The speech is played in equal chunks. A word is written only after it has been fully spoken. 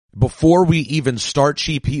Before we even start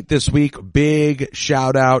Cheap Heat this week, big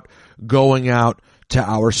shout out going out to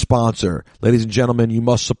our sponsor. Ladies and gentlemen, you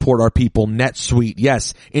must support our people, NetSuite.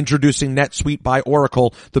 Yes, introducing NetSuite by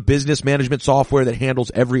Oracle, the business management software that handles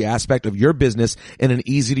every aspect of your business in an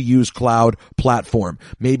easy-to-use cloud platform.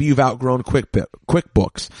 Maybe you've outgrown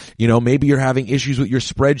QuickBooks. Maybe you're having issues with your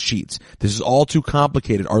spreadsheets. This is all too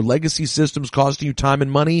complicated. Our legacy systems costing you time and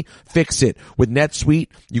money? Fix it. With NetSuite,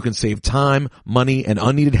 you can save time, money, and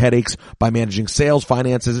unneeded headaches by managing sales,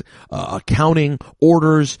 finances, accounting,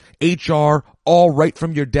 orders, HR, all right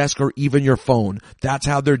from your desk or even your phone. That's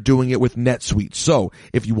how they're doing it with NetSuite. So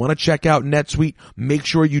if you want to check out NetSuite, make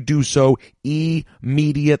sure you do so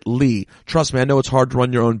immediately. Trust me, I know it's hard to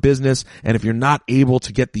run your own business, and if you're not able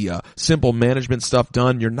to get the simple management stuff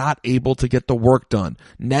done, you're not able to get the work done.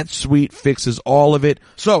 NetSuite fixes all of it.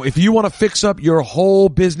 So if you want to fix up your whole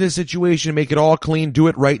business situation, make it all clean, do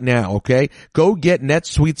it right now, okay? Go get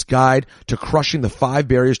NetSuite's guide to crushing the 5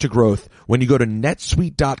 barriers to growth when you go to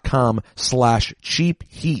netsuite.com/cheap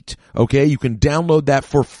heat. Okay. You can download that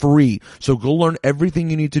for free. So go learn everything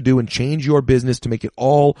you need to do and change your business to make it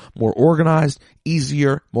all more organized,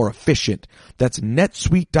 easier, more efficient. That's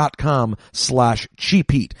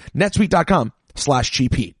netsuite.com/cheap heat.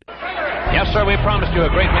 netsuite.com/cheap heat. Yes, sir. We promised you a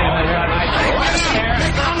great man here tonight.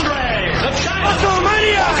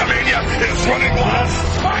 Hulkamania is running wild.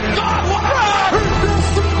 My God, what?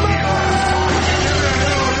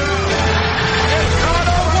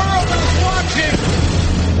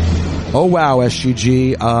 Oh wow,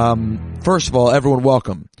 SGG. First of all, everyone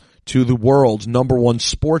welcome to the world's #1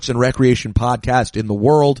 sports and recreation podcast in the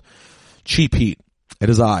world, Cheap Heat. It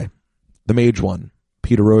is I, the mage one,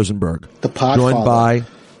 Peter Rosenberg. The Podfather. Joined by,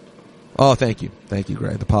 oh, thank you,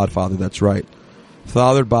 Greg. The Podfather, that's right.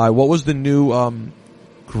 Fathered by, what was the new,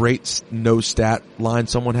 great no stat line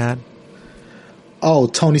someone had? Oh,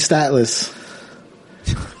 Tony Statless.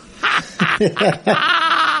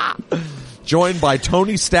 Joined by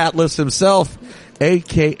Tony Statless himself,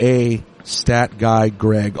 a.k.a. Stat Guy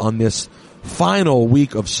Greg, on this final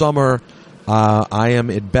week of summer. I am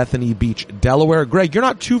at Bethany Beach, Delaware. Greg, you're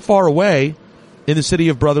not too far away in the city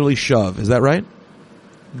of Brotherly Shove. Is that right?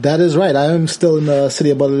 That is right. I am still in the city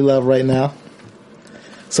of Brotherly Love right now.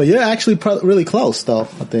 So you're actually really close, though,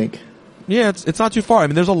 I think. Yeah, it's not too far. I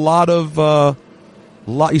mean, there's a lot of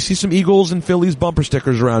you see some Eagles and Phillies bumper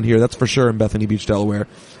stickers around here, that's for sure, in Bethany Beach, Delaware.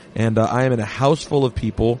 And I am in a house full of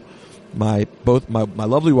people. My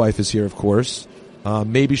lovely wife is here, of course.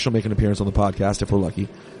 Maybe she'll make an appearance on the podcast if we're lucky.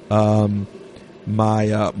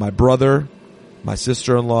 My brother, my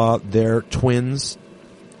sister-in-law, their twins,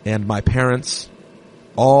 and my parents,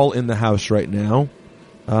 all in the house right now.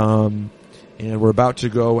 And we're about to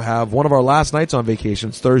go have one of our last nights on vacation.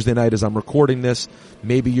 It's Thursday night as I'm recording this.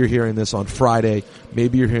 Maybe you're hearing this on Friday.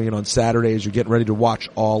 Maybe you're hearing it on Saturday as you're getting ready to watch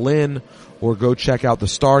All In or go check out the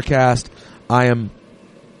Starcast. I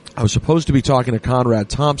was supposed to be talking to Conrad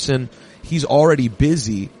Thompson. He's already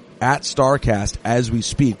busy at Starcast as we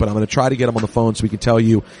speak, but I'm going to try to get him on the phone so we can tell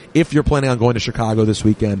you, if you're planning on going to Chicago this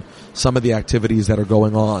weekend, some of the activities that are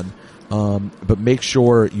going on. But make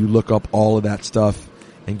sure you look up all of that stuff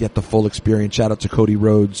and get the full experience. Shout out to Cody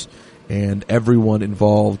Rhodes and everyone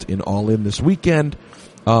involved in All In this weekend.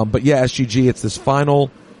 But yeah, SGG, it's this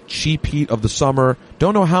final Cheap Heat of the summer.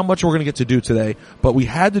 Don't know how much we're going to get to do today, but we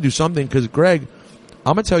had to do something because, Greg,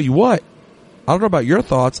 I'm going to tell you what, I don't know about your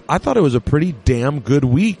thoughts. I thought it was a pretty damn good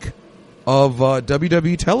week of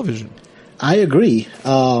WWE television. I agree.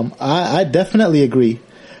 I definitely agree.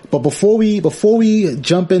 But before we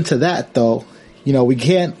jump into that, though, we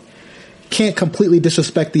can't completely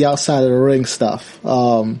disrespect the outside of the ring stuff.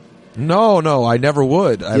 No, I never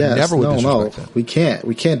would. I never would disrespect that.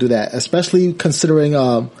 We can't do that, especially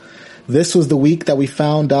considering this was the week that we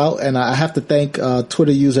found out, and I have to thank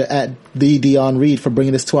Twitter user at the Dion Reed for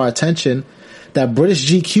bringing this to our attention, that British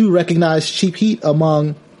GQ recognized Cheap Heat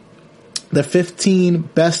among the 15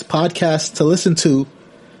 best podcasts to listen to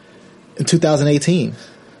in 2018.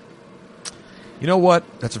 You know what?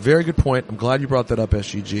 That's a very good point. I'm glad you brought that up,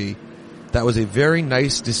 SGG. That was a very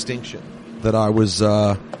nice distinction that I was,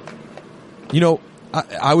 I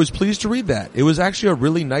was pleased to read that. It was actually a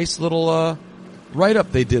really nice little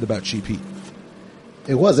write-up they did about Cheap Heat.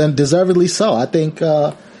 It was, and deservedly so. I think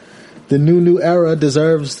the new era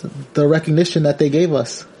deserves the recognition that they gave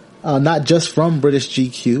us, not just from British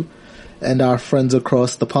GQ and our friends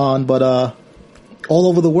across the pond, but all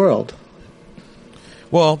over the world.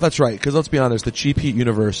 Well, that's right, because let's be honest, the Cheap Heat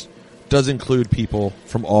universe does include people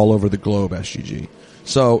from all over the globe, SGG.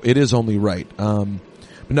 So it is only right. But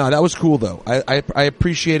no, that was cool though. I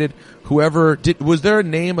appreciated whoever did. Was there a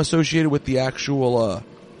name associated with the actual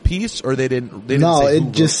piece, or they didn't No, say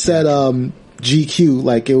it just said GQ,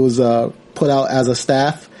 like it was put out as a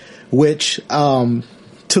staff, which to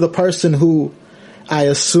the person who I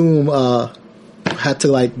assume had to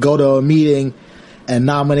like go to a meeting and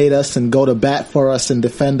nominate us and go to bat for us and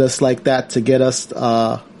defend us like that to get us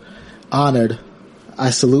honored. I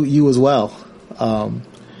salute you as well.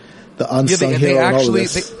 The unsung hero and all of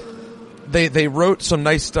this. They wrote some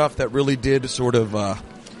nice stuff that really did sort of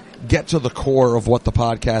get to the core of what the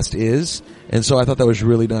podcast is, and so I thought that was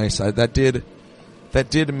really nice. That did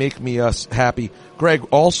make me happy. Greg,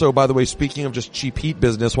 also, by the way, speaking of just cheap heat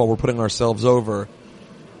business while we're putting ourselves over,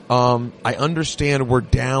 I understand we're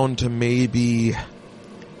down to maybe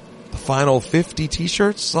the final 50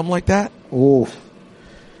 t-shirts, something like that. Ooh.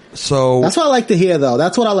 So that's what I like to hear, though.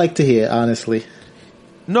 That's what I like to hear, honestly.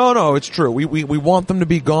 No, it's true. We want them to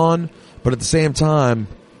be gone, but at the same time,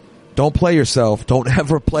 don't play yourself. Don't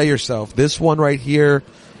ever play yourself. This one right here,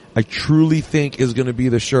 I truly think is going to be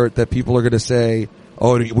the shirt that people are going to say,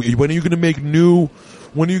 "Oh, when are you going to make new?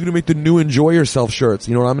 When are you going to make the new Enjoy Yourself shirts?"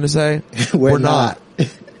 You know what I'm going to say? We're not.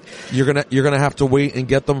 You're gonna have to wait and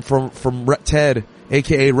get them from Ted,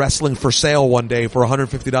 aka Wrestling for Sale, one day for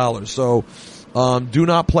 $150. So, do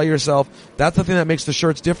not play yourself. That's the thing that makes the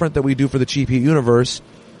shirts different that we do for the Cheap Heat universe.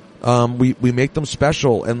 We make them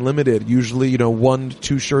special and limited. Usually, 1 to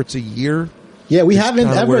 2 shirts a year. Yeah, we haven't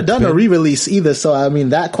ever done a re-release either. So, I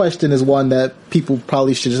mean, that question is one that people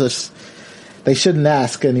probably they shouldn't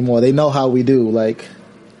ask anymore. They know how we do. Like,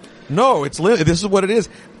 no, this is what it is.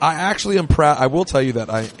 I actually am proud. I will tell you that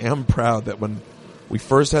I am proud that when we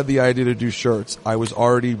first had the idea to do shirts, I was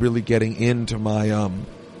already really getting into my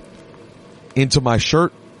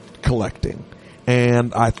shirt collecting,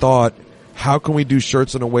 and I thought, how can we do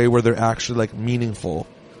shirts in a way where they're actually like meaningful?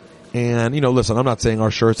 And listen, I'm not saying our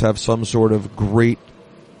shirts have some sort of great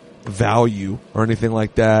value or anything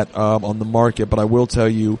like that on the market, but I will tell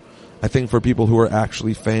you, I think for people who are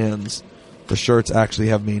actually fans, the shirts actually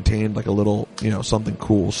have maintained like a little, something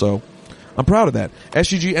cool. So I'm proud of that.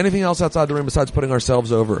 SGG, anything else outside the ring besides putting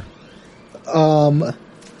ourselves over?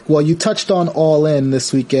 Well, you touched on All In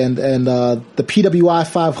this weekend, and the PWI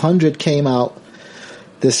 500 came out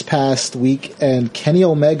this past week, and Kenny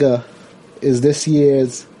Omega is this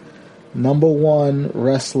year's #1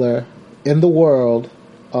 wrestler in the world,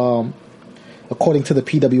 according to the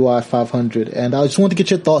PWI 500. And I just want to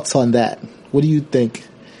get your thoughts on that. What do you think?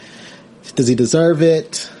 Does he deserve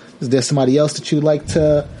it? Is there somebody else that you'd like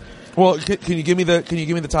to? Well, can you give me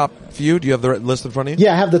the top few? Do you have the list in front of you?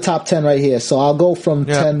 Yeah, I have the top 10 right here. So I'll go from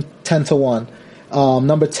 10 to 1.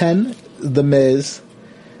 Number 10, The Miz.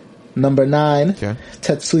 Number 9,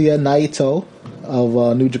 Tetsuya Naito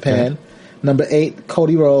of New Japan. Okay. Number 8,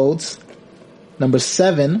 Cody Rhodes. Number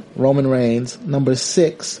 7, Roman Reigns. Number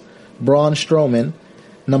 6, Braun Strowman.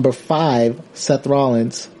 Number 5, Seth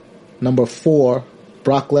Rollins. Number 4,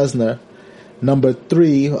 Brock Lesnar. Number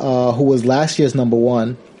 3, who was last year's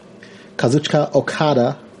 #1, Kazuchika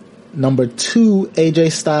Okada. Number 2,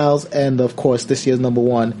 AJ Styles. And, of course, this year's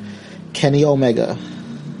 #1, Kenny Omega.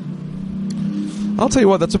 I'll tell you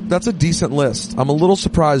what, that's a decent list. I'm a little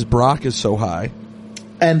surprised Brock is so high.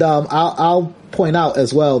 And I'll point out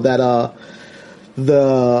as well that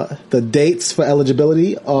the dates for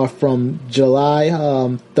eligibility are from July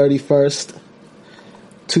 31st,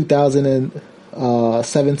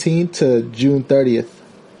 2017 to June 30th,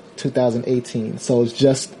 2018. So it's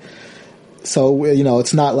just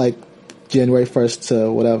it's not like January 1st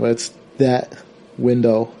to whatever. It's that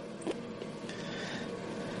window.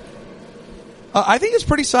 I think it's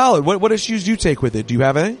pretty solid. What issues do you take with it? Do you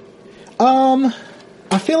have any?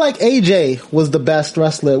 I feel like AJ was the best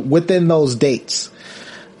wrestler within those dates.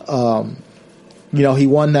 He won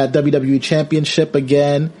that WWE Championship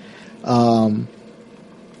again.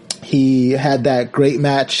 He had that great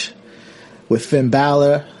match with Finn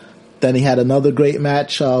Balor. Then he had another great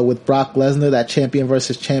match with Brock Lesnar, that champion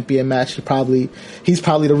versus champion match. He's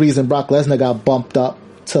probably the reason Brock Lesnar got bumped up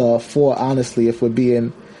to 4, honestly, if we're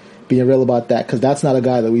being real about that, because that's not a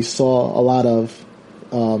guy that we saw a lot of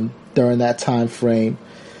during that time frame.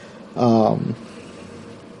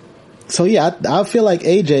 So yeah, I feel like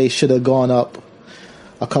AJ should have gone up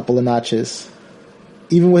a couple of notches.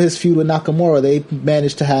 Even with his feud with Nakamura, they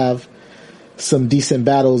managed to have some decent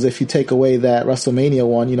battles. If you take away that WrestleMania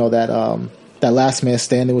one, that last man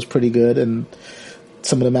standing was pretty good, and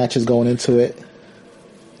some of the matches going into it.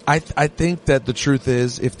 I think that the truth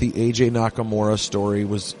is, if the AJ Nakamura story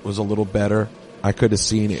was a little better, I could have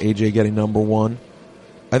seen AJ getting #1.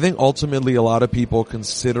 I think ultimately a lot of people,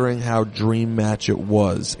 considering how dream match it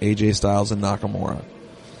was, AJ Styles and Nakamura,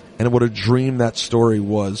 and what a dream that story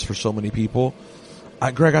was for so many people,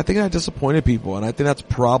 Greg, I think I disappointed people, and I think that's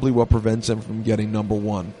probably what prevents him from getting number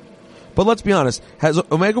one. But let's be honest, has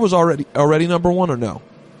Omega was already number one or no?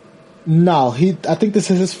 No, I think this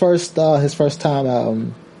is his first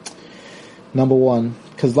time number one.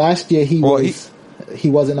 Because last year he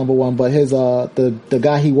wasn't number one, but his the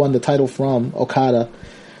guy he won the title from, Okada,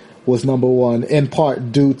 was number one in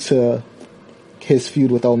part due to his feud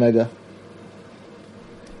with Omega.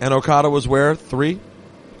 And Okada was where? 3?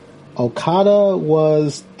 Okada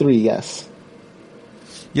was 3, yes.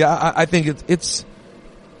 Yeah, I think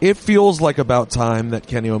it feels like about time that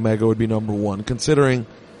Kenny Omega would be number one, considering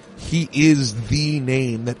he is the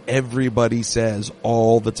name that everybody says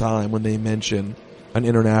all the time when they mention an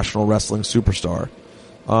international wrestling superstar.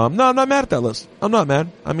 No, I'm not mad at that list. I'm not mad.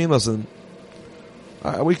 I mean, listen,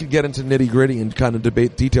 we could get into nitty gritty and kind of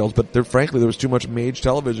debate details, but frankly, there was too much Mage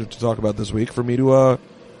television to talk about this week for me to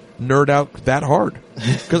nerd out that hard.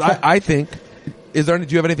 Because I think, do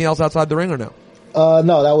you have anything else outside the ring or no?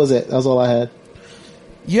 No, that was it. That was all I had.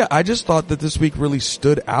 Yeah, I just thought that this week really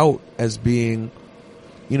stood out as being,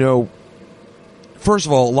 you know, first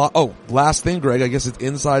of all, last thing, Greg, I guess it's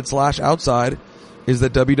inside/outside, is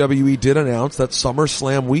that WWE did announce that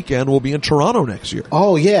SummerSlam weekend will be in Toronto next year.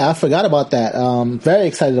 Oh, yeah, I forgot about that. Very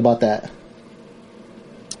excited about that.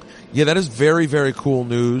 Yeah, that is very, very cool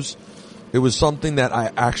news. It was something that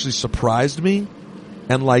actually surprised me.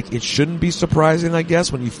 And, like, it shouldn't be surprising, I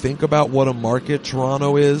guess, when you think about what a market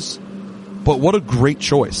Toronto is. But what a great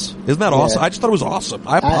choice. Isn't that awesome? I just thought it was awesome.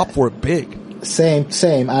 I popped for it big.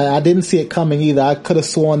 Same. I didn't see it coming either. I could have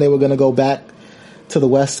sworn they were going to go back to the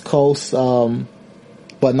West Coast.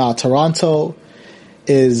 But no, Toronto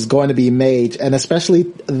is going to be Mage. And especially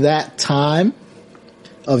that time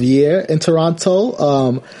of year in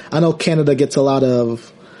Toronto. I know Canada gets a lot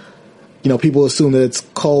of, people assume that it's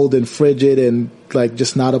cold and frigid and like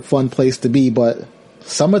just not a fun place to be, but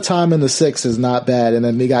summertime in the 6 is not bad. And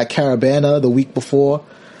then they got Caravana the week before,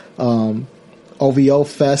 OVO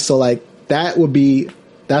Fest. So like that's going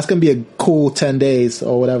to be a cool 10 days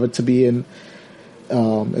or whatever to be in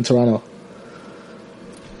Toronto.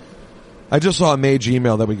 I just saw a Mage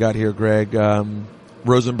email that we got here, Greg.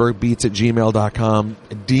 RosenbergBeats@gmail.com.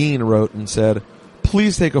 Dean wrote and said,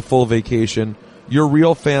 please take a full vacation. Your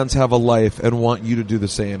real fans have a life and want you to do the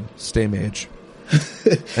same. Stay Mage.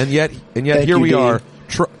 and yet here we are.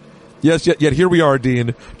 Yet here we are,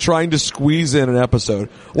 Dean, trying to squeeze in an episode.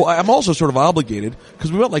 Well, I'm also sort of obligated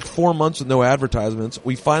because we went like 4 months with no advertisements.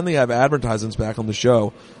 We finally have advertisements back on the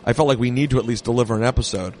show. I felt like we need to at least deliver an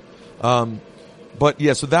episode. But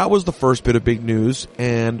yeah, so that was the first bit of big news.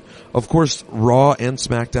 And of course, Raw and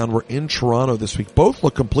Smackdown were in Toronto this week. Both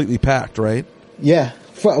look completely packed, right? Yeah.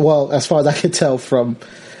 Well, as far as I could tell from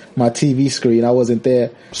my TV screen, I wasn't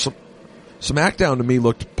there. Smackdown to me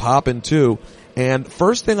looked poppin' too. And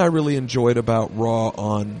first thing I really enjoyed about Raw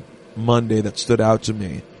on Monday that stood out to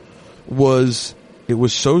me was it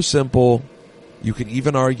was so simple. You could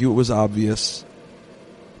even argue it was obvious.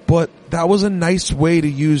 But that was a nice way to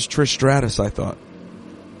use Trish Stratus, I thought.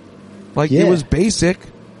 Like, It was basic.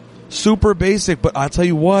 Super basic. But I'll tell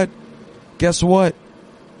you what. Guess what?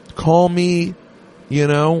 Call me,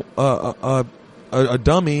 a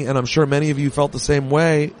dummy, and I'm sure many of you felt the same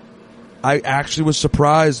way. I actually was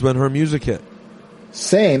surprised when her music hit.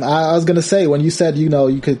 Same. I was going to say, when you said,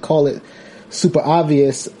 you could call it super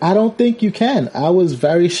obvious, I don't think you can. I was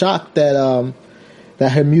very shocked that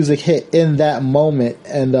her music hit in that moment.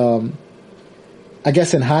 And I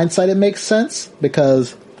guess in hindsight it makes sense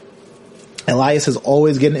because Elias is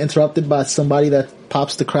always getting interrupted by somebody that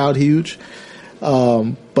pops the crowd huge.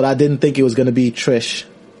 But I didn't think it was going to be Trish.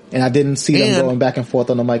 And I didn't see them going back and forth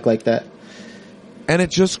on the mic like that. And it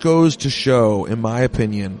just goes to show, in my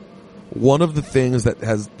opinion, one of the things that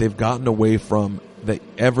they've gotten away from that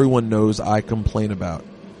everyone knows I complain about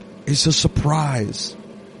is a surprise,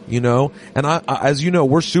 And I as you know,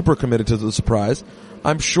 we're super committed to the surprise.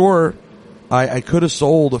 I'm sure I could have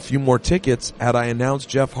sold a few more tickets had I announced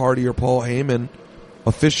Jeff Hardy or Paul Heyman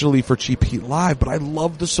officially for Cheap Heat Live, but I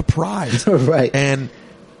love the surprise. Right. And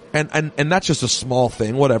that's just a small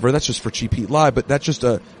thing, whatever. That's just for Cheap Heat Live, but that's just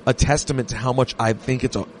a testament to how much I think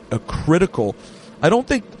it's a critical. I don't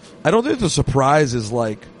think the surprise is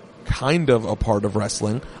like kind of a part of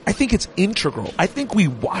wrestling. I think it's integral. I think we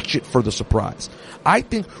watch it for the surprise. I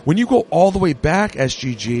think when you go all the way back,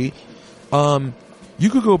 SGG, you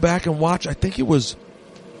could go back and watch, I think it was,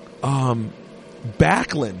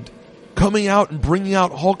 Backlund coming out and bringing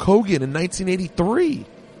out Hulk Hogan in 1983.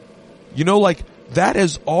 Like, that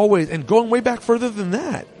has always, and going way back further than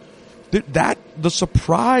that, that the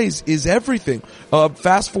surprise is everything.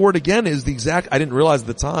 Fast forward again is the exact, I didn't realize at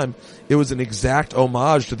the time, it was an exact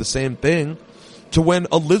homage to the same thing, to when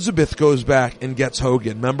Elizabeth goes back and gets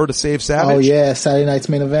Hogan. Remember, to save Savage? Oh yeah, Saturday night's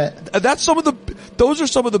main event. Those are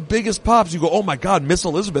some of the biggest pops. You go, oh my God, Miss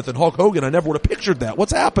Elizabeth and Hulk Hogan. I never would have pictured that.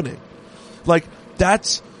 What's happening? Like,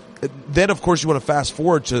 then of course you want to fast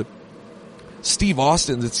forward to Steve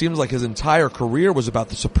Austin's. It seems like his entire career was about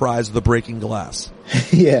the surprise of the breaking glass.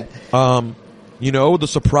 Yeah. The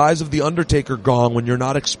surprise of the Undertaker gong when you're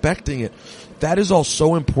not expecting it. That is all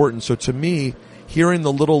so important. So to me, hearing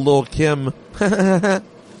the Lil Kim, that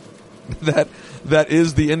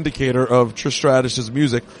is the indicator of Trish Stratus's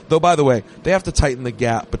music. Though, by the way, they have to tighten the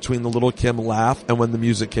gap between the Lil Kim laugh and when the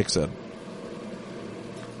music kicks in.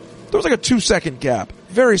 There was like a 2-second gap.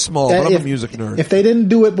 Very small, but I'm a music nerd. If they didn't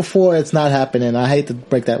do it before, it's not happening. I hate to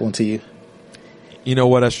break that one to you. You know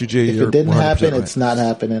what, SUG? If it didn't happen, right. It's not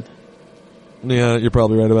happening. Yeah, you're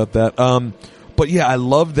probably right about that. But yeah, I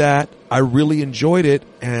love that. I really enjoyed it.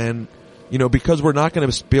 And, because we're not going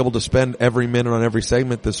to be able to spend every minute on every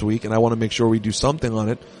segment this week, and I want to make sure we do something on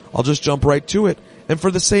it, I'll just jump right to it. And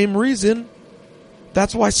for the same reason,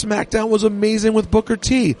 that's why SmackDown was amazing with Booker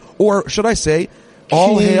T. Or should I say,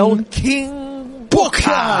 all hail King Booker!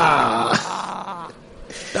 That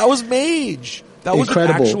was Mage. That was an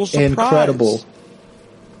actual surprise. Incredible.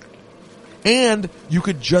 And you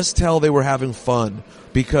could just tell they were having fun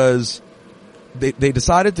because they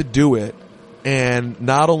decided to do it, and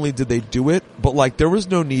not only did they do it, but like there was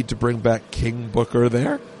no need to bring back King Booker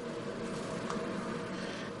there.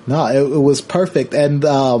 No, it was perfect. And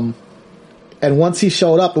once he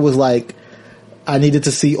showed up, it was like, I needed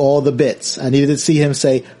to see all the bits. I needed to see him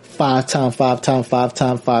say 5 times, 5 times, 5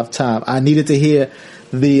 times, 5 times. I needed to hear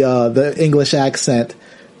the English accent,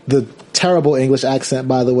 the terrible English accent,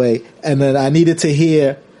 by the way. And then I needed to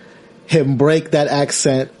hear him break that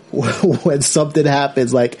accent when something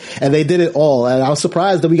happens. And they did it all. And I was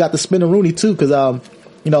surprised that we got the Spinaroonie too, because,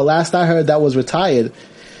 last I heard that was retired.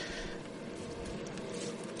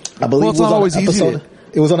 I believe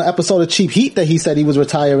it was on an episode of Cheap Heat that he said he was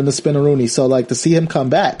retiring the Spinaroonie. So, to see him come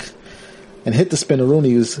back and hit the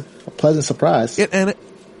Spinaroonie was a pleasant surprise.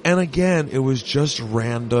 And again, it was just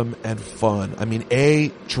random and fun. I mean,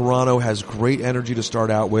 Toronto has great energy to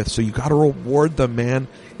start out with, so you got to reward them, man.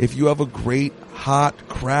 If you have a great, hot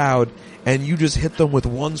crowd and you just hit them with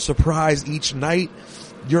one surprise each night,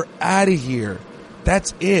 you're out of here.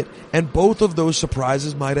 That's it. And both of those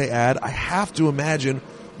surprises, might I add, I have to imagine,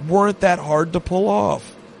 weren't that hard to pull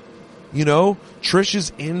off. Trish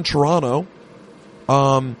is in Toronto.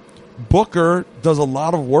 Booker does a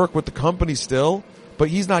lot of work with the company still, but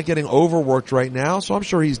he's not getting overworked right now, so I'm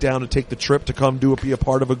sure he's down to take the trip to come be a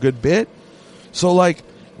part of a good bit. So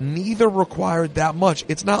neither required that much.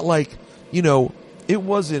 It's not like, it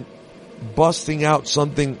wasn't busting out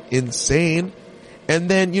something insane. And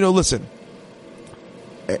then, listen,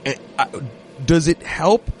 does it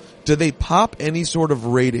help? Do they pop any sort of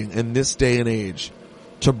rating in this day and age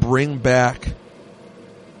to bring back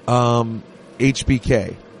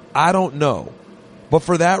HBK? I don't know. But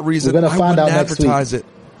for that reason, I wouldn't advertise it.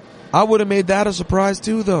 I would have made that a surprise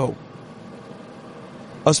too, though.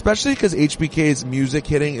 Especially because HBK's music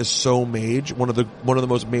hitting is so Mage, one of the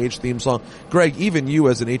most Mage theme songs. Greg, even you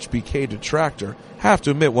as an HBK detractor have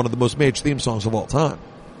to admit one of the most Mage theme songs of all time.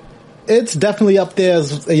 It's definitely up there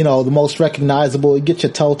as, the most recognizable. You get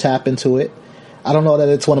your toe tap into it. I don't know that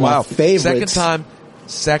it's one of my favorites.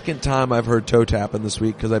 Second time I've heard toe tapping this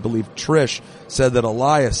week, because I believe Trish said that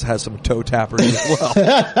Elias has some toe tappers as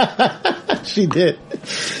well. She did.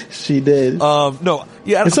 No,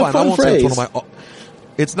 yeah, it's fine. A fun I won't phrase. say it's one of my.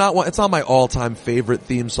 It's not my all-time favorite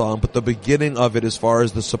theme song, but the beginning of it, as far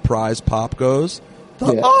as the surprise pop goes,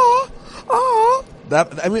 it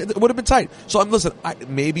would have been tight. So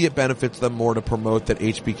maybe it benefits them more to promote that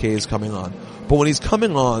HBK is coming on, but when he's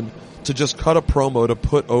coming on to just cut a promo to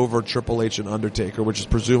put over Triple H and Undertaker, which is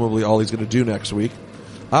presumably all he's going to do next week,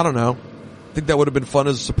 I don't know. I think that would have been fun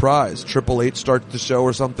as a surprise. Triple H starts the show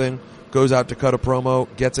or something, goes out to cut a promo,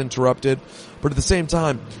 gets interrupted, but at the same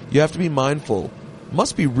time, you have to be mindful.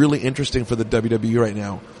 Must be really interesting for the WWE right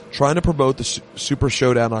now, trying to promote the Super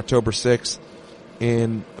Showdown October 6th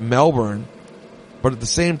in Melbourne, but at the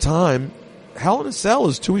same time, Hell in a Cell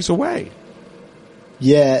is 2 weeks away.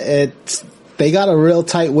 Yeah, they got a real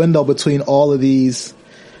tight window between all these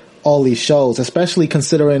shows, especially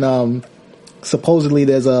considering supposedly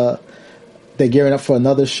they're gearing up for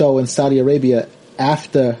another show in Saudi Arabia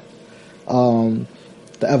after the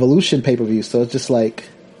Evolution pay-per-view. So it's just like,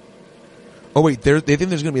 oh wait, they think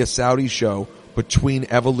there's going to be a Saudi show between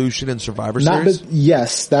Evolution and Survivor Series?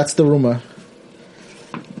 Yes, that's the rumor.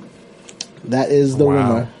 That is the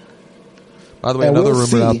rumor. By the way, And another we'll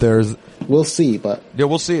rumor see. out there is... We'll see, but Yeah,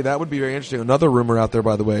 we'll see. That would be very interesting. Another rumor out there,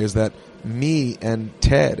 by the way, is that me and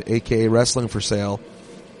Ted, a.k.a. Wrestling for Sale,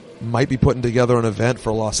 might be putting together an event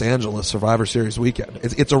for Los Angeles Survivor Series weekend.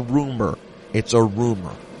 It's a rumor. It's a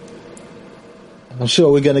rumor. I'm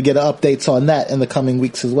sure we're going to get updates on that in the coming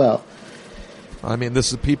weeks as well. I mean,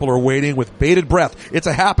 people are waiting with bated breath. It's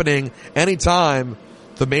a happening anytime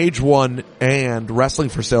the Mage One and Wrestling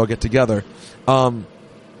for Sale get together.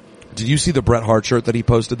 Did you see the Bret Hart shirt that he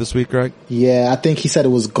posted this week, Greg? Yeah, I think he said it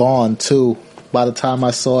was gone too by the time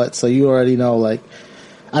I saw it. So you already know, like,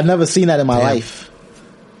 I've never seen that in my life.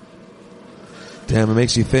 Damn, it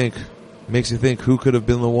makes you think. Makes you think who could have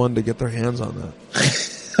been the one to get their hands on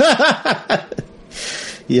that.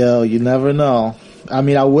 Yo, you never know. I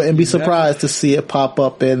mean, I wouldn't be surprised to see it pop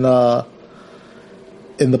up in the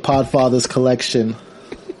Podfathers collection.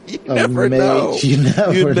 You never know. You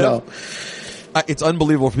never know. It's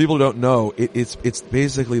unbelievable. For people who don't know, it's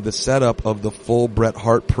basically the setup of the full Bret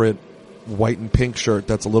Hart print white and pink shirt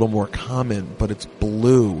that's a little more common, but it's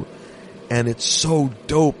blue. And it's so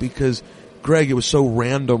dope because, Greg, it was so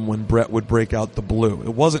random when Bret would break out the blue.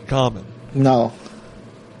 It wasn't common. No.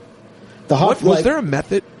 Was there a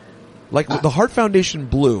method? Like the Hart Foundation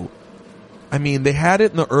blue, I mean, they had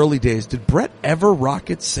it in the early days. Did Bret ever rock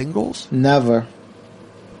it singles? Never.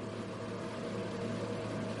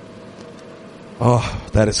 Oh,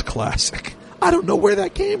 that is classic. I don't know where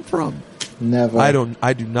that came from. Never.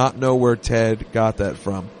 I do not know where Ted got that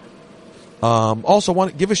from. Also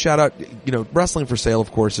want to give a shout out, Wrestling for Sale,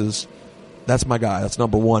 of course, that's my guy. That's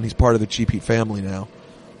number one. He's part of the Cheap Heat family now.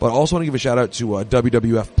 But I also want to give a shout out to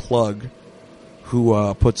WWF Plug,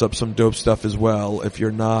 who puts up some dope stuff as well. If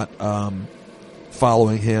you're not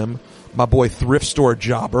following him, my boy Thrift Store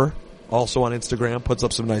Jobber, also on Instagram, puts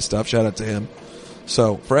up some nice stuff. Shout out to him.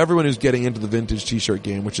 So for everyone who's getting into the vintage t-shirt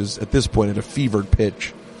game, which is at this point at a fevered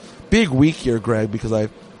pitch, big week here, Greg, because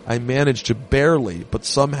I managed to barely but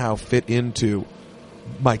somehow fit into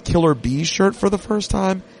my Killer Bees shirt for the first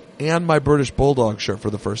time and my British Bulldog shirt for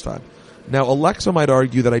the first time. Now, Alexa might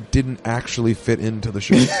argue that I didn't actually fit into the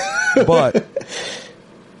shirt, but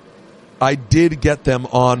I did get them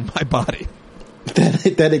on my body.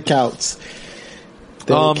 That it counts.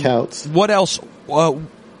 It counts. What else?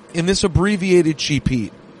 In this abbreviated Cheap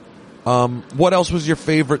Heat, what else was your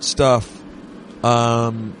favorite stuff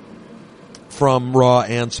from Raw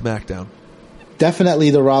and SmackDown?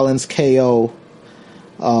 Definitely the Rollins KO,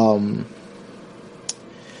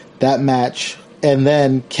 that match, and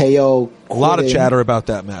then KO quitting. A lot of chatter about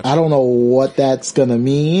that match. I don't know what that's gonna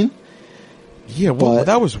mean. Yeah, well,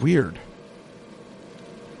 that was weird.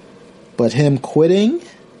 But him quitting,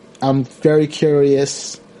 I'm very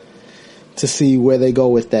curious to see where they go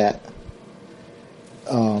with that.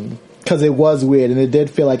 Cause it was weird and it did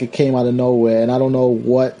feel like it came out of nowhere, and I don't know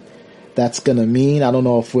what that's gonna mean. I don't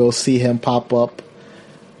know if we'll see him pop up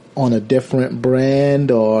on a different brand,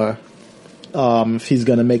 or if he's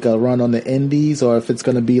gonna make a run on the indies, or if it's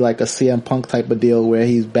gonna be like a CM Punk type of deal where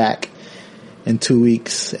he's back in 2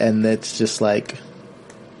 weeks and it's just like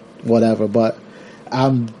whatever. But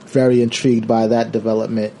I'm very intrigued by that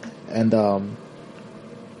development, and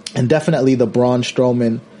definitely the Braun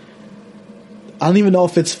Strowman. I don't even know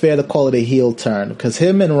if it's fair to call it a heel turn, because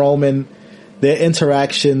him and Roman, their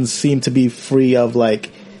interactions seem to be free of like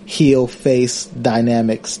heel face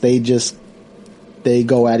dynamics. They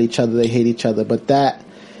go at each other, they hate each other. But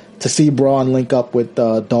to see Braun link up with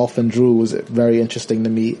Dolph and Drew was very interesting to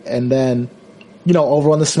me. And then,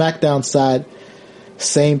 over on the SmackDown side,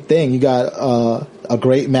 same thing. You got a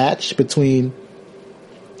great match between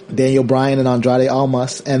Daniel Bryan and Andrade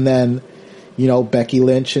Almas, and then Becky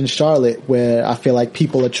Lynch and Charlotte, where I feel like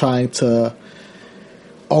people are trying to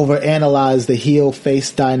overanalyze the heel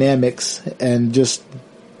face dynamics, and just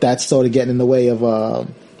that's sort of getting in the way of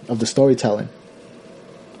the storytelling.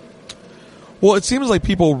 Well, it seems like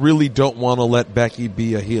people really don't want to let Becky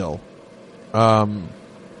be a heel.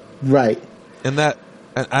 Right. And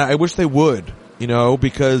I wish they would,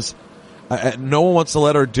 because no one wants to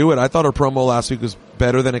let her do it. I thought her promo last week was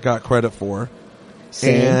better than it got credit for.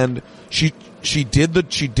 Same. And she did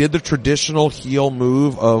the traditional heel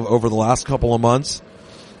move of over the last couple of months.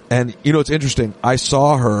 And it's interesting. I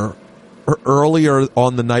saw her earlier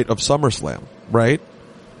on the night of SummerSlam, right?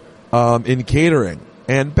 In catering.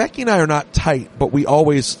 And Becky and I are not tight, but we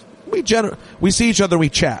see each other and we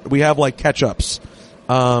chat. We have like catch-ups.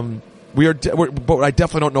 But I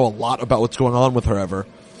definitely don't know a lot about what's going on with her ever.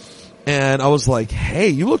 And I was like, hey,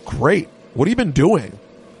 you look great. What have you been doing?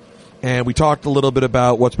 And we talked a little bit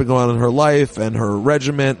about what's been going on in her life and her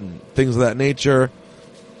regiment and things of that nature.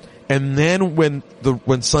 And then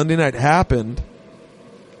when Sunday night happened,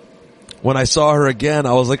 when I saw her again,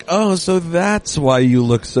 I was like, oh, so that's why you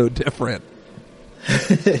look so different.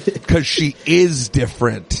 Because she is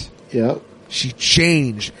different. Yep. She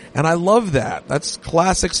changed. And I love that. That's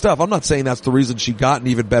classic stuff. I'm not saying that's the reason she got in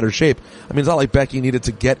even better shape. I mean, it's not like Becky needed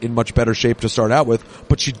to get in much better shape to start out with,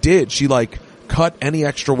 but she did. She cut any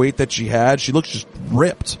extra weight that she had. She looks just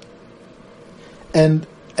ripped. And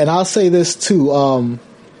I'll say this too,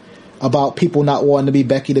 about people not wanting to be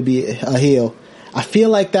Becky to be a heel. I feel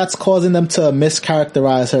like that's causing them to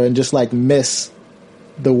mischaracterize her and just miss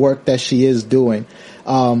the work that she is doing.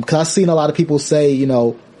 'Cause I've seen a lot of people say,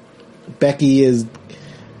 Becky is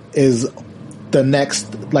the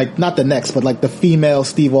next, not the next, but the female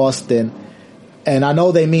Steve Austin. And I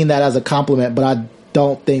know they mean that as a compliment, but I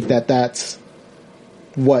don't think that that's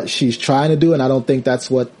what she's trying to do. And I don't think that's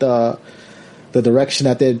what the direction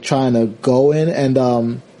that they're trying to go in.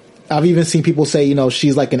 And, I've even seen people say,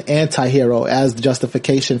 she's like an anti-hero as the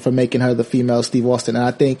justification for making her the female Steve Austin. And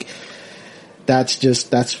I think that's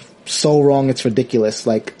so wrong. It's ridiculous.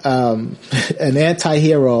 An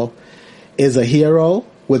anti-hero is a hero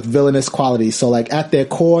with villainous qualities. So at their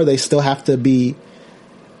core, they still have to be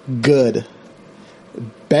good.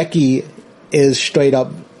 Becky is straight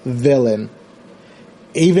up villain.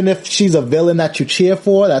 Even if she's a villain that you cheer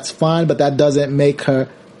for, that's fine, but that doesn't make her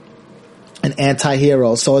an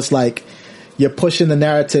anti-hero. So it's you're pushing the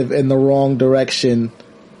narrative in the wrong direction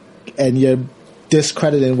and you're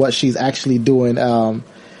discrediting what she's actually doing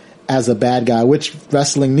as a bad guy, which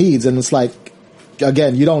wrestling needs. And it's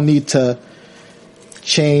again, you don't need to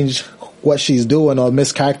change what she's doing or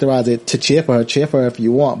mischaracterize it to cheer for her. Cheer for her if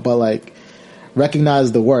you want, but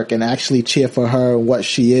recognize the work and actually cheer for her, what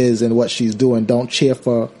she is and what she's doing. Don't cheer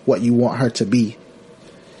for what you want her to be.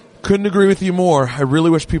 Couldn't agree with you more. I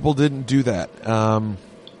really wish people didn't do that.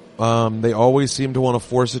 They always seem to want to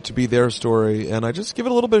force it to be their story, and I just give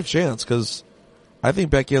it a little bit of chance because I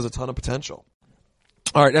think Becky has a ton of potential.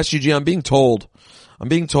 All right, SGG, I'm being told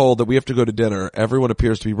that we have to go to dinner. Everyone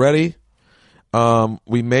appears to be ready.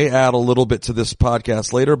 We may add a little bit to this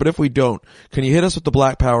podcast later, but if we don't, can you hit us with the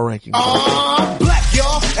Black Power ranking? I'm black,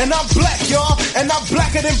 y'all, and I'm black, y'all, and I'm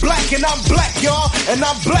blacker than black, and I'm black, y'all, and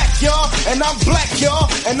I'm black, y'all, and I'm black, y'all,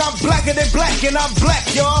 and I'm blacker than black, and I'm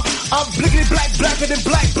black, y'all. I'm blickety black, blacker than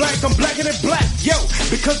black, black, I'm blacker than black, yo,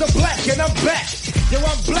 because I'm black and I'm back. Yo,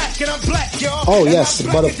 I'm black and I'm black, y'all. Oh yes,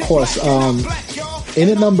 but of course, in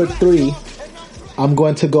at number 3, I'm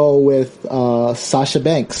going to go with Sasha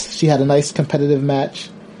Banks. She had a nice competitive match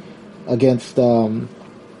against Dana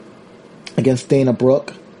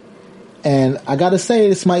Brooke. And I gotta say,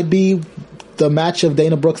 this might be the match of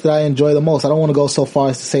Dana Brooks that I enjoy the most. I don't want to go so far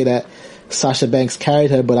as to say that Sasha Banks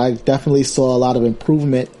carried her, but I definitely saw a lot of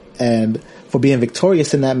improvement. And for being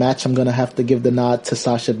victorious in that match, I'm going to have to give the nod to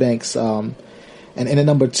Sasha Banks. And in at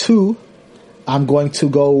number 2, I'm going to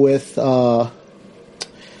go with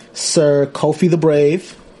Sir Kofi the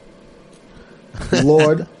Brave,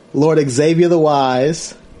 Lord Xavier the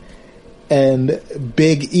Wise, and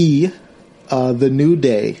Big E, the New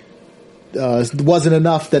Day. It wasn't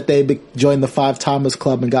enough that they joined the Five Timers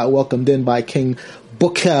Club and got welcomed in by King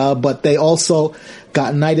Booker, but they also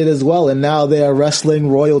got knighted as well, and now they're wrestling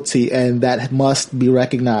royalty, and that must be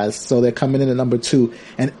recognized. So they're coming in at number 2.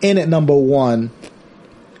 And in at number 1,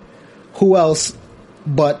 who else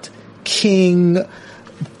but King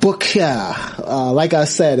Booker? Like I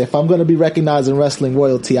said, if I'm going to be recognized in wrestling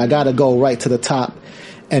royalty, I got to go right to the top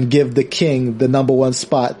and give the king the number 1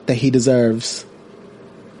 spot that he deserves.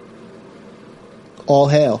 All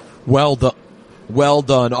hail. Well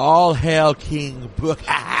done. All hail King Booker.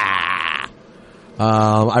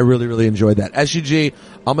 I really, really enjoyed that. SUG,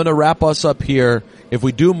 I'm going to wrap us up here. If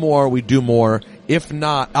we do more, we do more. If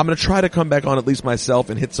not, I'm going to try to come back on at least myself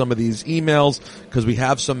and hit some of these emails because we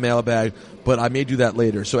have some mailbag, but I may do that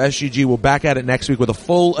later. So SGG, we'll back at it next week with a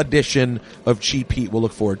full edition of Cheap Heat. We'll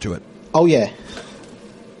look forward to it. Oh, yeah.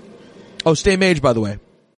 Oh, stay mage, by the way.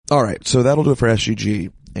 All right, so that'll do it for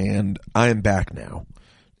SGG, and I am back now.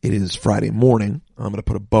 It is Friday morning. I'm going to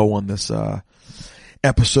put a bow on this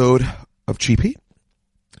episode of Cheap Heat.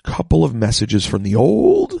 A couple of messages from the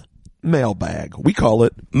old mailbag. We call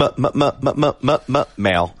it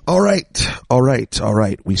mail. All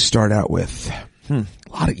right. We start out with a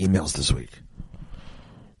lot of emails this week.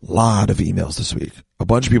 A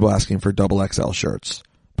bunch of people asking for double XL shirts,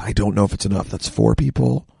 but I don't know if it's enough. That's 4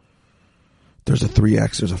 people. There's a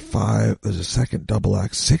 3X, there's a 5, there's a second double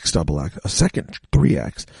X, 6 double X, a second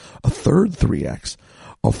 3X, a third 3X,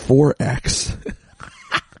 a 4X.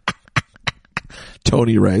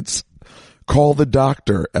 Tony writes, call the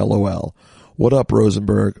doctor, LOL. What up,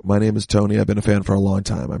 Rosenberg? My name is Tony. I've been a fan for a long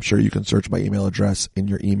time. I'm sure you can search my email address in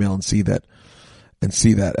your email and see that,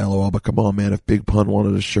 LOL. But come on, man. If Big Pun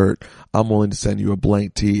wanted a shirt, I'm willing to send you a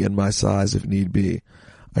blank tee in my size if need be.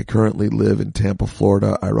 I currently live in Tampa,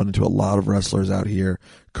 Florida. I run into a lot of wrestlers out here,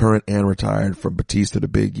 current and retired, from Batista to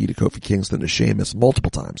Big E to Kofi Kingston to Sheamus,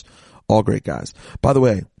 multiple times. All great guys. By the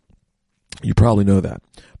way, you probably know that,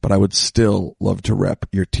 but I would still love to rep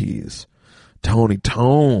your tees. Tony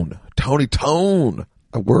Tone.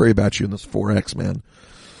 I worry about you in this 4X, man.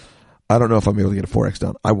 I don't know if I'm able to get a 4X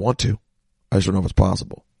done. I want to. I just don't know if it's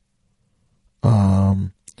possible.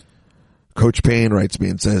 Coach Payne writes me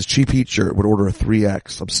and says, Cheap Heat shirt would order a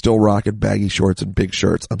 3X. I'm still rocking baggy shorts and big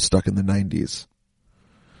shirts. I'm stuck in the 90s.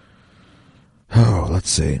 Oh, let's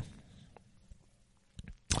see.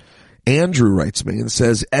 Andrew writes me and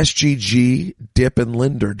says, SGG, Dip, and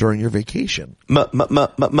Linder during your vacation. Mail.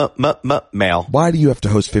 Why do you have to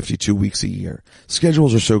host 52 weeks a year?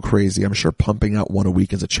 Schedules are so crazy. I'm sure pumping out one a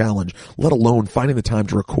week is a challenge, let alone finding the time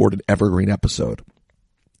to record an evergreen episode.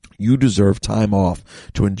 You deserve time off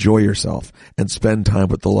to enjoy yourself and spend time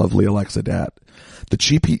with the lovely Alexa Dat. The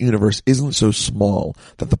Cheap Heat universe isn't so small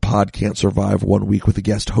that the pod can't survive 1 week with a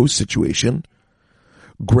guest host situation.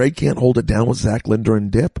 Greg can't hold it down with Zach, Linder,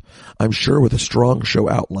 and Dip. I'm sure with a strong show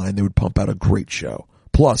outline, they would pump out a great show.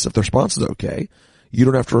 Plus, if their response is okay, you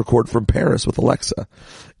don't have to record from Paris with Alexa.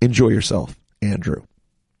 Enjoy yourself, Andrew.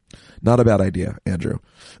 Not a bad idea, Andrew.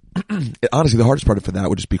 Honestly, the hardest part for that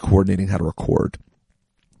would just be coordinating how to record,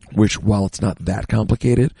 which, while it's not that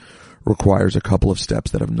complicated, requires a couple of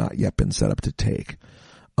steps that have not yet been set up to take.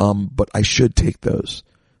 But I should take those.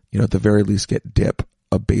 At the very least get Dip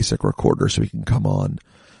a basic recorder so he can come on,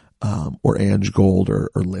 or Ange Gold or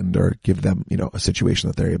Linder, give them, a situation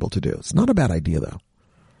that they're able to do. It's not a bad idea though.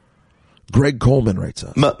 Greg Coleman writes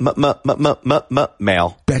us.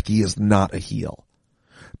 Mail. Becky is not a heel.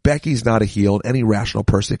 Becky's not a heel, and any rational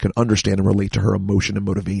person can understand and relate to her emotion and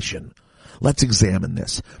motivation. Let's examine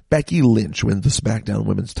this. Becky Lynch wins the SmackDown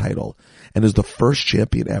Women's title and is the first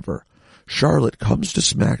champion ever. Charlotte comes to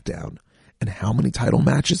SmackDown, and how many title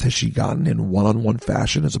matches has she gotten in one-on-one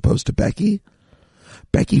fashion as opposed to Becky?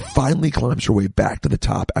 Becky finally climbs her way back to the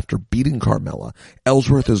top after beating Carmella.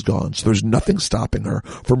 Ellsworth is gone, so there's nothing stopping her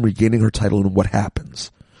from regaining her title, and what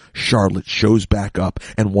happens? Charlotte shows back up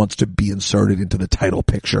and wants to be inserted into the title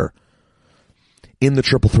picture. In the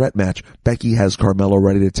triple threat match, Becky has Carmella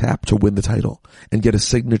ready to tap to win the title and get a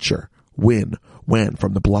signature win when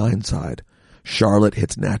from the blind side. Charlotte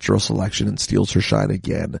hits natural selection and steals her shine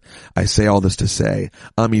again. I say all this to say,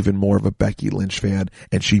 I'm even more of a Becky Lynch fan,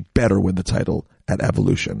 and she better win the title at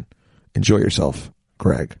Evolution. Enjoy yourself,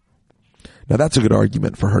 Greg. Now that's a good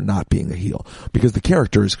argument for her not being a heel, because the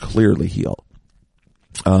character is clearly heel.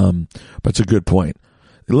 But it's a good point.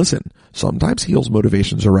 Listen, sometimes heels'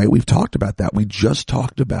 motivations are right. We've talked about that. We just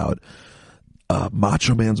talked about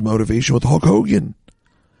Macho Man's motivation with Hulk Hogan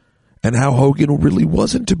and how Hogan really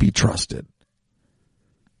wasn't to be trusted.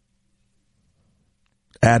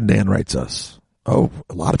 Adnan writes us. Oh,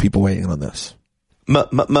 a lot of people weighing in on this.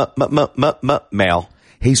 Mail.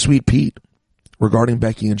 Hey, Sweet Pete. Regarding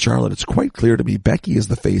Becky and Charlotte, it's quite clear to me Becky is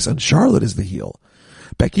the face and Charlotte is the heel.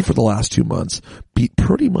 Becky, for the last 2 months, beat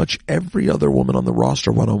pretty much every other woman on the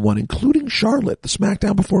roster one-on-one, including Charlotte, the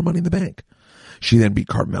SmackDown before Money in the Bank. She then beat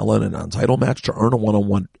Carmella in a non-title match to earn a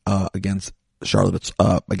one-on-one against Carmella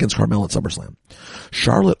at SummerSlam.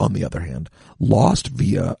 Charlotte, on the other hand, lost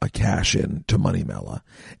via a cash-in to Money Mella,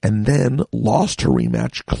 and then lost her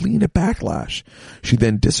rematch clean at Backlash. She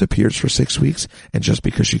then disappears for 6 weeks, and just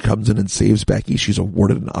because she comes in and saves Becky, she's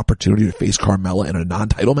awarded an opportunity to face Carmella in a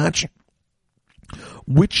non-title match,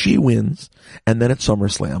 which she wins, and then at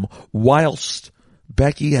SummerSlam, whilst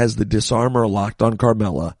Becky has the disarmer locked on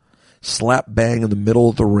Carmella, slap bang in the middle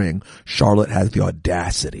of the ring, Charlotte has the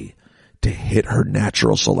audacity to hit her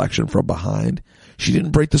natural selection from behind. She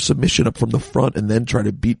didn't break the submission up from the front and then try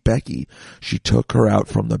to beat Becky. She took her out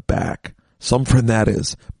from the back. Some friend that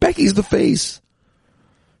is. Becky's the face.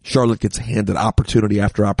 Charlotte gets handed opportunity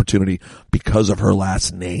after opportunity because of her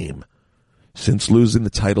last name. Since losing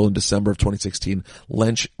the title in December of 2016,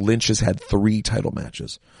 Lynch has had 3 title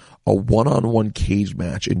matches. A one-on-one cage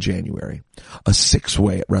match in January, a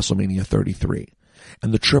 6-way at WrestleMania 33,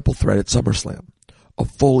 and the triple threat at SummerSlam. A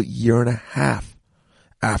full year and a half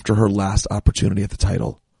after her last opportunity at the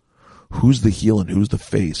title. Who's the heel and who's the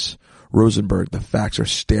face? Rosenberg, the facts are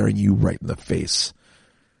staring you right in the face.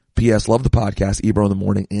 P.S. Love the podcast, Ebro in the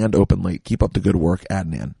morning and Open Late. Keep up the good work,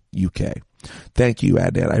 Adnan, UK. Thank you,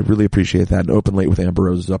 Adnan. I really appreciate that. And Open Late with Amber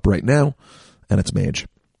Rose is up right now, and it's Mage.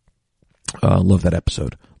 Love that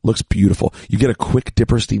episode. Looks beautiful. You get a quick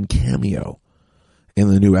Dipperstein cameo in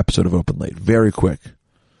the new episode of Open Late. Very quick.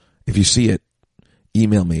 If you see it,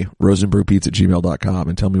 email me, rosenbergbeats@gmail.com,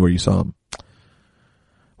 and tell me where you saw him.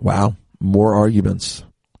 Wow. More arguments.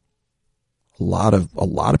 A lot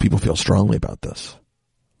of people feel strongly about this.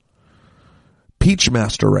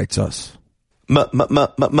 Peachmaster writes us. Mail.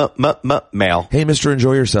 Hey, Mr.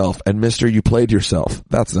 Enjoy Yourself and Mr. You Played Yourself.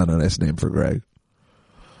 That's not a nice name for Greg.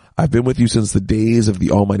 I've been with you since the days of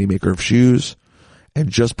the almighty maker of shoes, and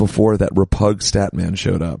just before that repug Statman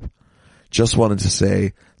showed up. Just wanted to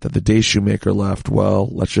say that the day Shoemaker left, well,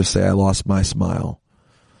 let's just say I lost my smile.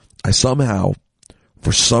 I somehow,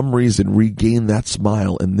 for some reason, regained that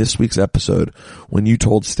smile in this week's episode when you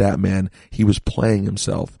told Statman he was playing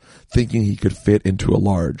himself, thinking he could fit into a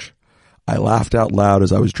large. I laughed out loud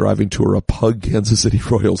as I was driving to a repug Kansas City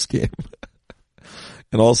Royals game.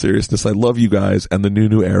 In all seriousness, I love you guys and the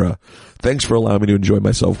new era. Thanks for allowing me to enjoy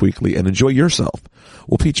myself weekly and enjoy yourself.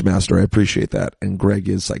 Well, Peachmaster, I appreciate that. And Greg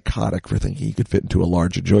is psychotic for thinking he could fit into a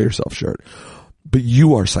large Enjoy Yourself shirt. But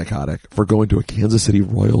you are psychotic for going to a Kansas City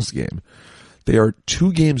Royals game. They are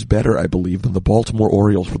 2 games better, I believe, than the Baltimore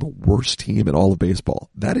Orioles were the worst team in all of baseball.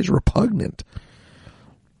 That is repugnant.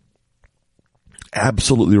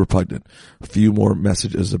 Absolutely repugnant. A few more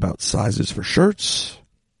messages about sizes for shirts.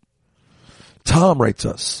 Tom writes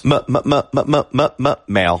us.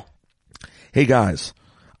 Mail. Hey guys,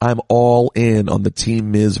 I'm all in on the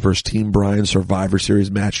Team Miz versus Team Bryan Survivor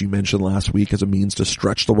Series match you mentioned last week as a means to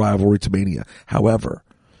stretch the rivalry to Mania. However,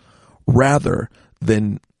 rather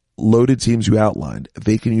than loaded teams you outlined,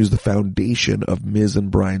 they can use the foundation of Miz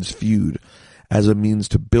and Bryan's feud as a means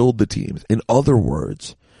to build the teams. In other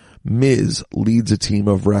words, Miz leads a team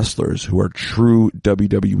of wrestlers who are true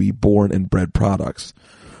WWE born and bred products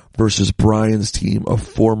versus Bryan's team of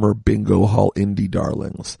former Bingo Hall indie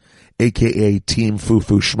darlings, aka Team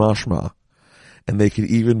Fufu Schmashma. And they could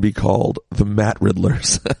even be called the Matt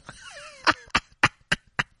Riddlers.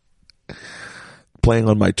 Playing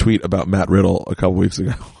on my tweet about Matt Riddle a couple weeks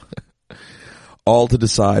ago. All to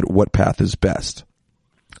decide what path is best.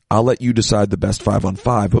 I'll let you decide the best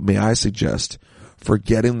 5-on-5, but may I suggest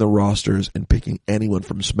forgetting the rosters and picking anyone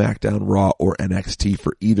from SmackDown, Raw, or NXT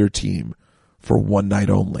for either team for one night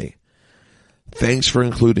only. Thanks for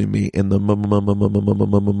including me in the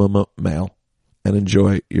mail, and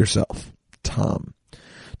enjoy yourself. Tom,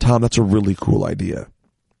 that's a really cool idea.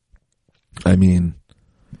 I mean,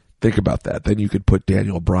 think about that. Then you could put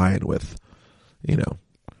Daniel Bryan with,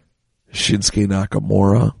 Shinsuke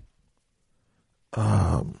Nakamura,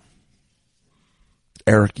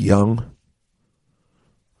 Eric Young,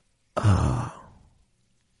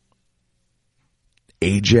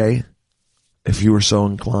 AJ, if you were so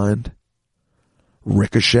inclined,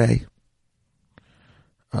 Ricochet.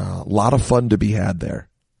 A lot of fun to be had there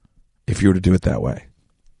if you were to do it that way.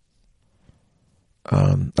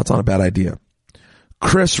 That's not a bad idea.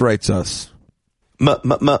 Chris writes us.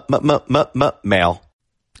 Mail.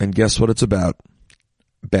 And guess what it's about?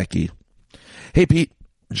 Becky. Hey, Pete.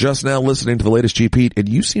 Just now listening to the latest GP, and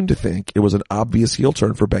you seem to think it was an obvious heel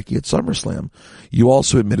turn for Becky at SummerSlam. You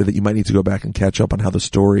also admitted that you might need to go back and catch up on how the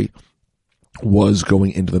story was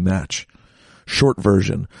going into the match. Short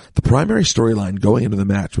version, the primary storyline going into the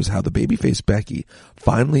match was how the babyface Becky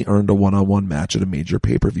finally earned a one-on-one match at a major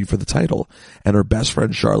pay-per-view for the title, and her best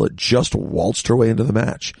friend Charlotte just waltzed her way into the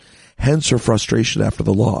match. Hence her frustration after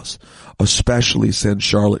the loss, especially since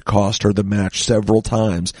Charlotte cost her the match several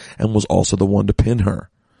times and was also the one to pin her.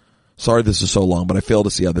 Sorry this is so long, but I fail to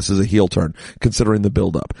see how this is a heel turn, considering the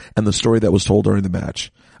build-up and the story that was told during the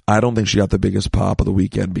match. I don't think she got the biggest pop of the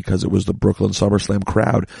weekend because it was the Brooklyn SummerSlam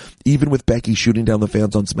crowd, even with Becky shooting down the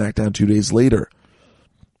fans on Smackdown 2 days later,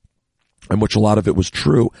 and which a lot of it was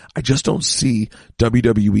true. I just don't see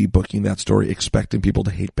WWE booking that story expecting people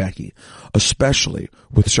to hate Becky, especially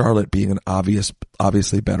with Charlotte being an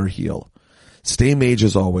obviously better heel. Stay mage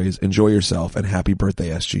as always, enjoy yourself, and happy birthday,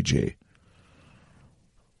 SGG.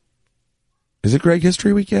 Is it Greg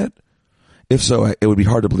History Week yet? If so, it would be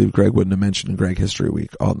hard to believe Greg wouldn't have mentioned Greg History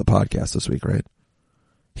Week on the podcast this week, right?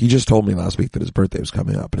 He just told me last week that his birthday was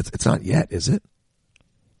coming up, but it's not yet, is it?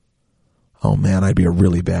 Oh man, I'd be a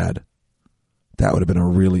really bad. That would have been a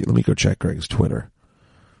really, let me go check Greg's Twitter,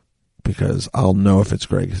 because I'll know if it's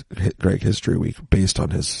Greg History Week based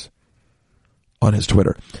on his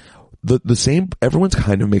Twitter. The same, everyone's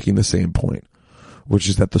kind of making the same point, which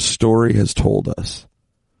is that the story has told us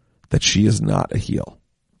that she is not a heel.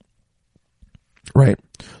 Right?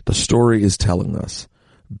 The story is telling us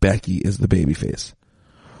Becky is the babyface.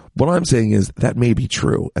 What I'm saying is that may be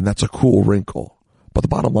true, and that's a cool wrinkle. But the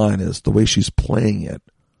bottom line is the way she's playing it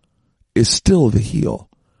is still the heel.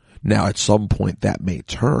 Now, at some point that may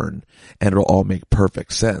turn and it'll all make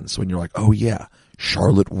perfect sense when you're like, oh yeah,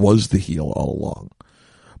 Charlotte was the heel all along.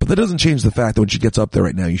 But that doesn't change the fact that when she gets up there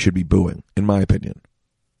right now, you should be booing, in my opinion.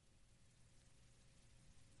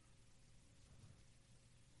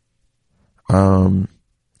 All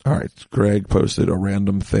right. Greg posted a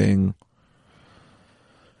random thing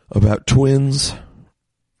about twins,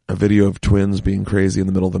 a video of twins being crazy in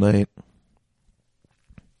the middle of the night.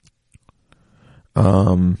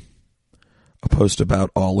 A post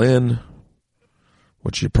about All In,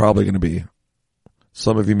 which you're probably going to be,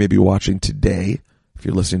 some of you may be watching today if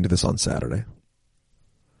you're listening to this on Saturday.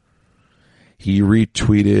 He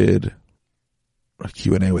retweeted a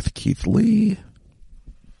Q&A with Keith Lee.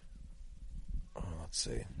 Let's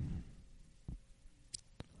see.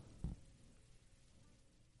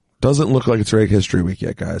 Doesn't look like it's Greg History Week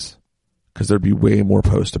yet, guys, because there'd be way more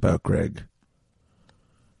posts about Greg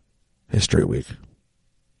History Week.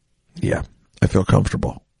 Yeah, I feel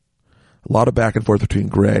comfortable. A lot of back and forth between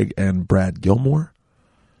Greg and Brad Gilmore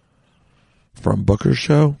from Booker's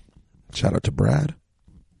show. Shout out to Brad.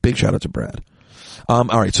 Big shout out to Brad. All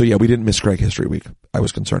right, so yeah, we didn't miss Greg History Week. I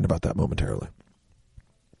was concerned about that momentarily.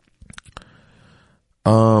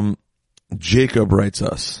 Jacob writes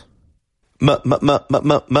us. Male.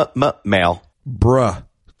 Bruh,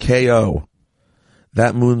 KO.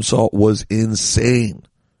 That moonsault was insane.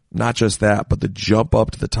 Not just that, but the jump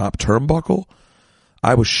up to the top turnbuckle,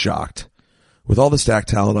 I was shocked. With all the stacked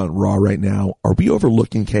talent on Raw right now, are we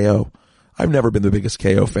overlooking KO? I've never been the biggest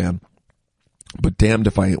KO fan, but damned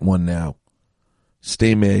if I ain't one now.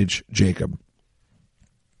 Stay mage, Jacob.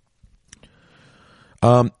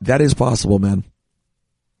 That is possible, man.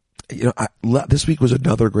 You know, this week was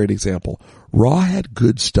another great example. Raw had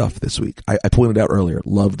good stuff this week. I pointed out earlier,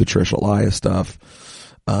 loved the Trish Elias stuff.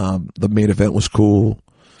 The main event was cool.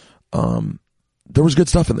 There was good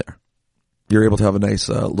stuff in there. You're able to have a nice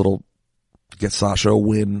little, get Sasha a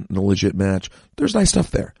win in a legit match. There's nice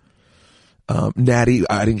stuff there. Natty,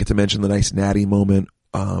 I didn't get to mention the nice Natty moment,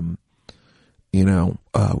 where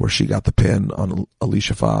she got the pin on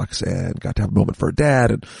Alicia Fox and got to have a moment for her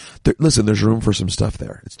dad. And listen, there's room for some stuff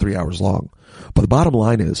there. It's 3 hours long. But the bottom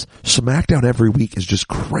line is, Smackdown every week is just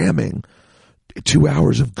cramming 2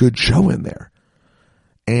 hours of good show in there.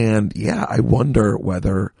 And yeah, I wonder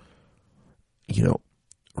whether,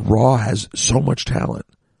 Raw has so much talent,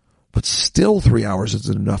 but still 3 hours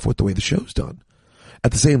isn't enough with the way the show's done.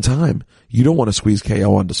 At the same time, you don't want to squeeze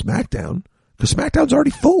KO onto SmackDown because SmackDown's already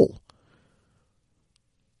full.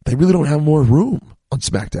 They really don't have more room on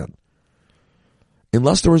SmackDown.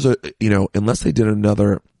 Unless there was unless they did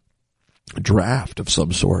another draft of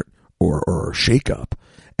some sort or shake-up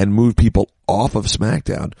and moved people off of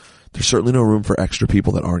SmackDown, there's certainly no room for extra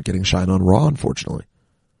people that aren't getting shine on Raw, unfortunately.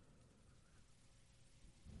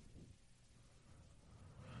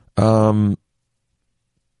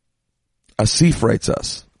 Asif writes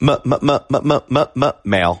us.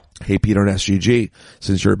 Male. Hey, Peter and SGG,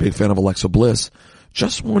 since you're a big fan of Alexa Bliss,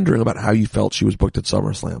 just wondering about how you felt she was booked at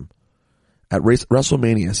SummerSlam. At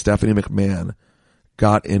WrestleMania, Stephanie McMahon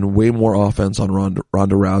got in way more offense on Ronda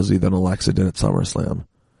Rousey than Alexa did at SummerSlam.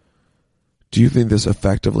 Do you think this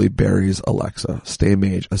effectively buries Alexa? Stay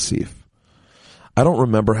mage, Asif. I don't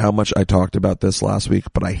remember how much I talked about this last week,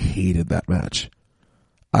 but I hated that match.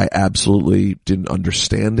 I absolutely didn't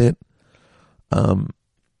understand it.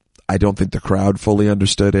 I don't think the crowd fully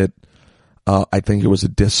understood it. I think it was a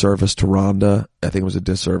disservice to Ronda. I think it was a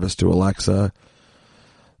disservice to Alexa.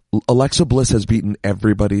 Alexa Bliss has beaten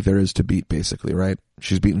everybody there is to beat, basically, right?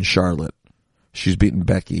 She's beaten Charlotte. She's beaten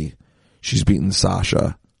Becky. She's beaten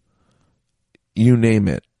Sasha. You name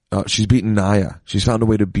it. She's beaten Nia. She's found a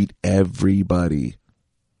way to beat everybody.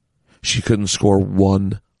 She couldn't score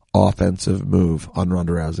one offensive move on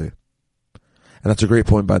Ronda Rousey. And that's a great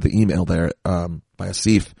point by the email there, by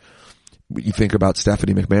Asif. You think about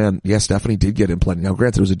Stephanie McMahon. Yes, Stephanie did get in plenty. Now,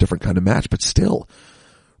 granted, it was a different kind of match, but still,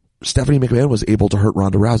 Stephanie McMahon was able to hurt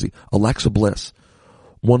Ronda Rousey. Alexa Bliss,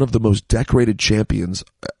 one of the most decorated champions,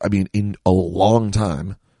 in a long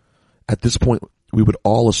time. At this point, we would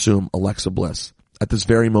all assume Alexa Bliss, at this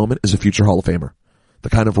very moment, is a future Hall of Famer. The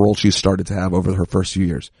kind of role she's started to have over her first few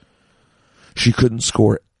years. She couldn't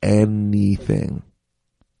score anything.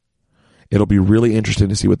 It'll be really interesting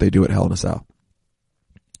to see what they do at Hell in a Cell.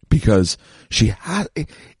 Because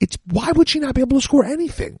why would she not be able to score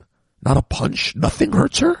anything? Not a punch? Nothing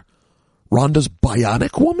hurts her? Ronda's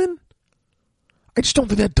bionic woman? I don't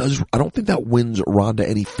think that wins Ronda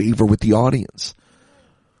any favor with the audience.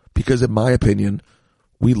 Because in my opinion,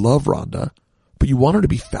 we love Ronda, but you want her to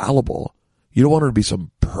be fallible. You don't want her to be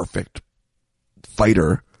some perfect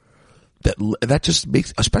fighter That just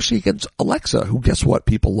makes, especially against Alexa, who, guess what,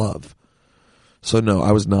 people love. So no,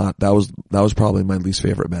 I was not. That was probably my least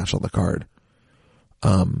favorite match on the card.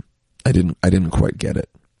 I didn't quite get it.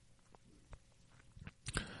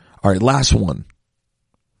 All right, last one.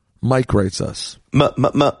 Mike writes us.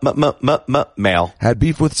 Mail. Had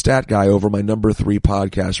beef with Stat Guy over my number 3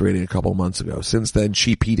 podcast rating a couple months ago. Since then,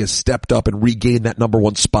 Cheap Heat has stepped up and regained that number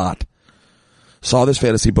 1 spot. Saw this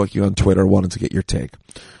fantasy booking on Twitter, wanted to get your take.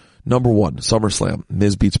 Number 1, SummerSlam.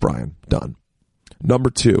 Miz beats Bryan. Done.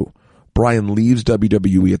 Number 2, Bryan leaves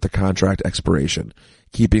WWE at the contract expiration,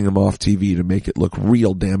 keeping him off TV to make it look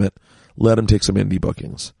real, damn it. Let him take some indie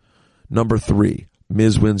bookings. Number 3,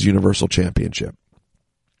 Miz wins Universal Championship.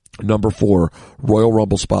 Number 4, Royal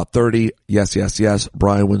Rumble spot 30. Yes, yes, yes.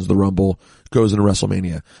 Bryan wins the Rumble, goes into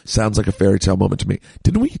WrestleMania. Sounds like a fairy tale moment to me.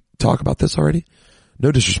 Didn't we talk about this already?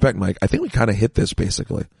 No disrespect, Mike. I think we kind of hit this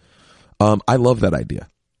basically. I love that idea.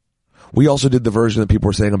 We also did the version that people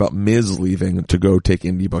were saying about Miz leaving to go take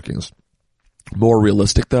indie bookings. More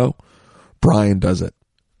realistic though, Bryan does it.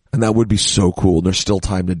 And that would be so cool. There's still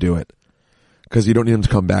time to do it. Because you don't need him to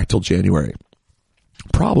come back till January.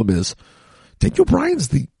 Problem is, Daniel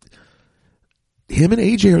Bryan's him and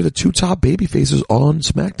AJ are the 2 top baby faces on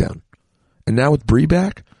SmackDown. And now with Brie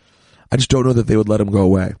back, I just don't know that they would let him go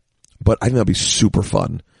away. But I think that'd be super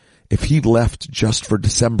fun if he left just for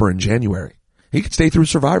December and January. He could stay through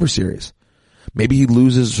Survivor Series. Maybe he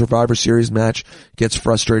loses a Survivor Series match, gets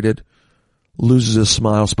frustrated, loses his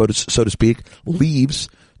smile, so to speak, leaves,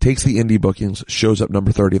 takes the indie bookings, shows up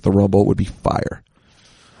number 30 at the Rumble. Would be fire.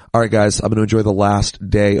 All right, guys, I'm going to enjoy the last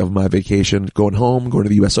day of my vacation. Going home, going to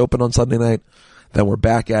the U.S. Open on Sunday night. Then we're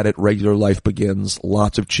back at it. Regular life begins.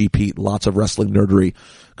 Lots of Cheap Heat, lots of wrestling nerdery.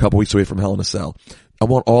 A couple weeks away from Hell in a Cell. I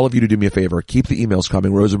want all of you to do me a favor. Keep the emails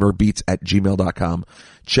coming. rosenbergbeats@gmail.com.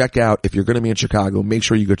 Check out, if you're going to be in Chicago, make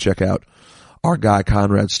sure you go check out our guy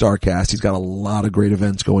Conrad Starcast. He's got a lot of great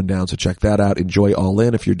events going down, so check that out. Enjoy All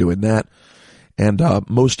In if you're doing that. And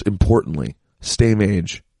most importantly, stay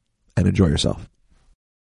mage and enjoy yourself.